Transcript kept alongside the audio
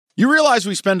You realize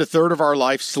we spend a third of our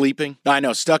life sleeping? I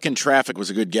know, stuck in traffic was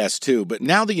a good guess too, but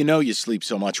now that you know you sleep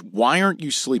so much, why aren't you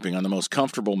sleeping on the most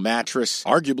comfortable mattress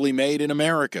arguably made in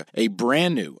America? A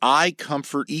brand new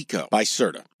iComfort Eco by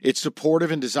Serta. It's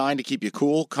supportive and designed to keep you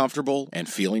cool, comfortable, and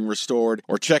feeling restored.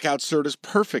 Or check out Serta's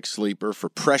Perfect Sleeper for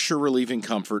pressure-relieving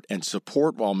comfort and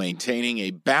support while maintaining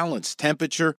a balanced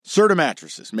temperature. Serta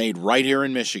mattresses made right here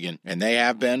in Michigan, and they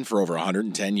have been for over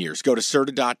 110 years. Go to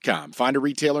Serta.com. Find a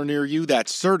retailer near you.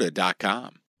 That's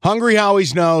Serta.com. Hungry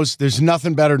Howie's knows there's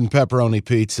nothing better than pepperoni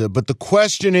pizza, but the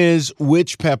question is,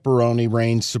 which pepperoni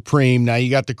reigns supreme? Now,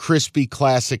 you got the crispy,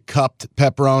 classic cupped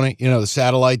pepperoni, the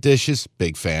satellite dishes.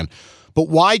 Big fan. But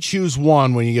why choose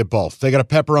one when you get both? They got a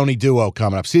pepperoni duo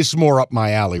coming up. See, this is more up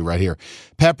my alley right here.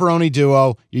 Pepperoni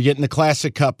duo, you're getting the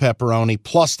classic cup pepperoni,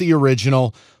 plus the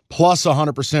original, plus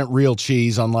 100% real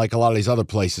cheese, unlike a lot of these other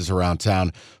places around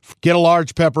town. Get a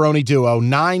large pepperoni duo,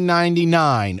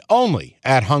 $9.99, only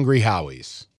at Hungry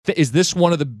Howie's. Is this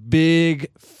one of the big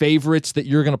favorites that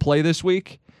you're going to play this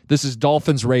week? This is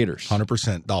Dolphins Raiders.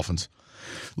 100% Dolphins.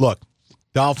 Look,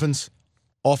 Dolphins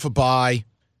off a bye.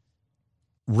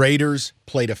 Raiders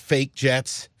played a fake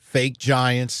Jets, fake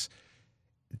Giants.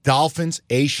 Dolphins,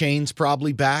 A-Shane's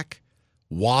probably back.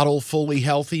 Waddle fully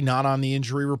healthy, not on the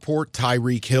injury report.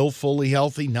 Tyreek Hill fully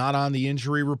healthy, not on the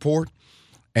injury report.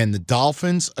 And the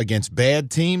Dolphins against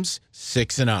bad teams,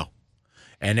 6-0.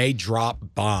 And they drop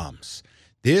bombs.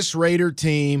 This Raider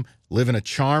team living a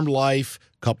charmed life,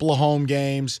 couple of home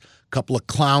games, couple of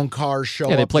clown cars show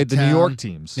up. Yeah, they played the town. New York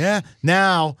teams. Yeah.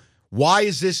 Now, why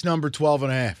is this number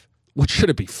 12.5? What should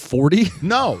it be, 40?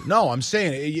 No, I'm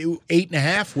saying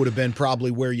 8.5 would have been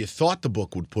probably where you thought the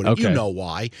book would put it. Okay. You know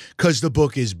why? Because the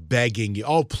book is begging you.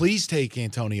 Oh, please take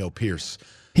Antonio Pierce.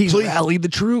 He's Please. rallied the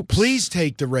troops. Please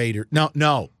take the Raider. No.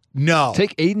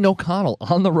 Take Aiden O'Connell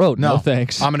on the road. No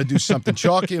thanks. I'm going to do something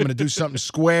chalky. I'm going to do something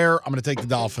square. I'm going to take the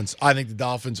Dolphins. I think the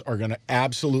Dolphins are going to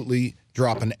absolutely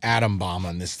drop an atom bomb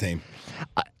on this team.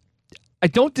 I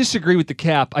don't disagree with the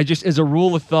cap. I just, as a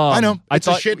rule of thumb, I know. It's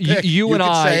thought a shit pick. You You and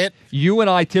can say it. you and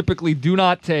I typically do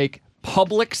not take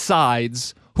public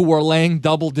sides who are laying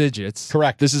double digits.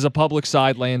 Correct. This is a public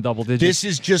side laying double digits. This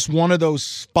is just one of those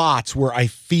spots where I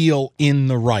feel in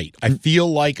the right. I feel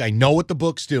like I know what the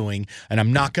book's doing, and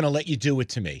I'm not going to let you do it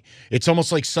to me. It's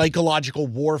almost like psychological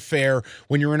warfare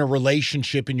when you're in a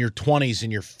relationship in your 20s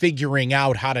and you're figuring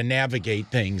out how to navigate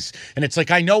things. And it's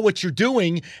like, I know what you're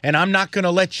doing, and I'm not going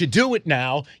to let you do it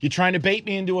now. You're trying to bait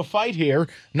me into a fight here.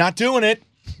 Not doing it.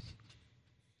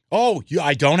 Oh,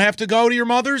 I don't have to go to your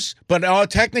mother's? But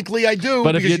technically I do.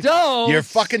 But if you don't... You're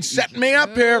fucking setting me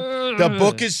up here. The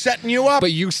book is setting you up.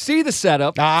 But you see the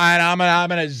setup. All right, I'm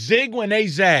gonna zig when they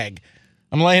zag.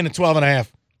 I'm laying at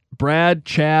 12.5. Brad,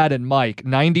 Chad, and Mike,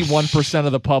 91%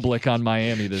 of the public on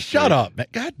Miami this week. Shut up, man.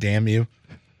 God damn you.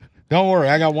 Don't worry,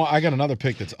 I got another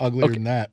pick that's uglier than that.